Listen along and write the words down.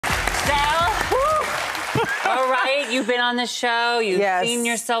All right, you've been on the show, you've seen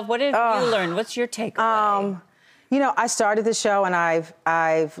yourself. What have you learned? What's your takeaway? You know, I started the show and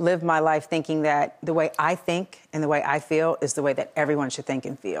I've lived my life thinking that the way I think and the way I feel is the way that everyone should think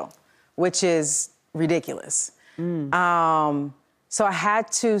and feel, which is ridiculous. So I had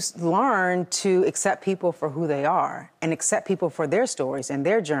to learn to accept people for who they are and accept people for their stories and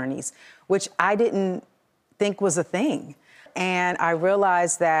their journeys, which I didn't think was a thing. And I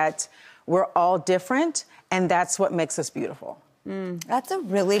realized that we're all different, and that's what makes us beautiful. That's a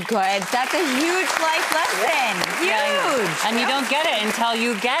really good, that's a huge life lesson. Huge. Yeah, and you don't get it until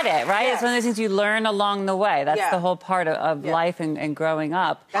you get it, right? It's one of those things you learn along the way. That's the whole part of life and growing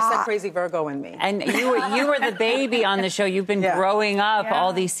up. That's that crazy Virgo in me. And you were the baby on the show. You've been growing up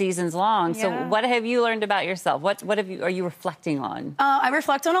all these seasons long. So what have you learned about yourself? What are you reflecting on? I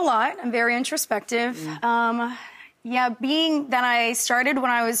reflect on a lot. I'm very introspective. Yeah, being that I started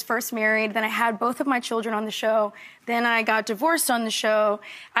when I was first married, then I had both of my children on the show, then I got divorced on the show,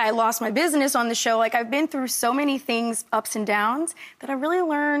 I lost my business on the show. Like, I've been through so many things, ups and downs, that I really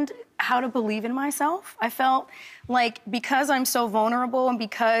learned how to believe in myself. I felt like because I'm so vulnerable and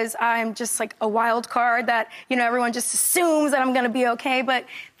because I'm just like a wild card that, you know, everyone just assumes that I'm going to be okay, but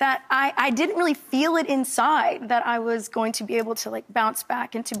that I didn't really feel it inside that I was going to be able to like bounce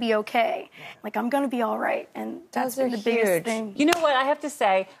back and to be okay. Like, I'm going to be all right. And that's been the biggest thing. You know what? I have to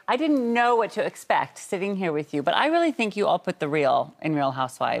say, I didn't know what to expect sitting here with you, but I really think you all put the real in Real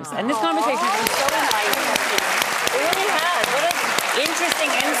Housewives. And this conversation has been so enlightening. It really has. What an interesting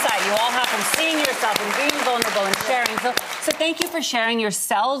insight you all have from seeing yourself and being vulnerable and sharing. So thank you for sharing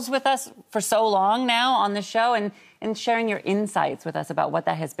yourselves with us for so long now on the show and sharing your insights with us about what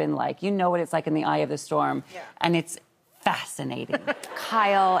that has been like. You know what it's like in the eye of the storm, and it's fascinating.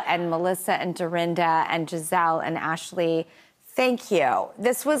 Kyle and Melissa and Dorinda and Gizelle and Ashley, thank you.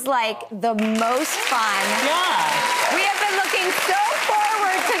 This was like the most fun. Yeah. We have been looking so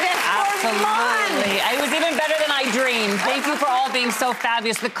forward to this for months. It was even better than I dreamed. Thank you for all being so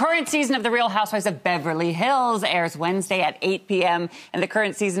fabulous. The current season of The Real Housewives of Beverly Hills airs Wednesday at 8 p.m. And the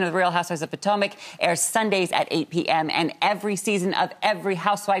current season of The Real Housewives of Potomac airs Sundays at 8 p.m. And every season of every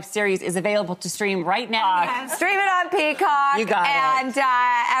Housewives series is available to stream right now. Stream it on Peacock. You got it. And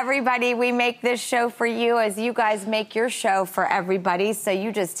everybody, we make this show for you as you guys make your show for everybody. So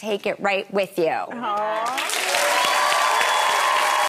you just take it right with you. Aww.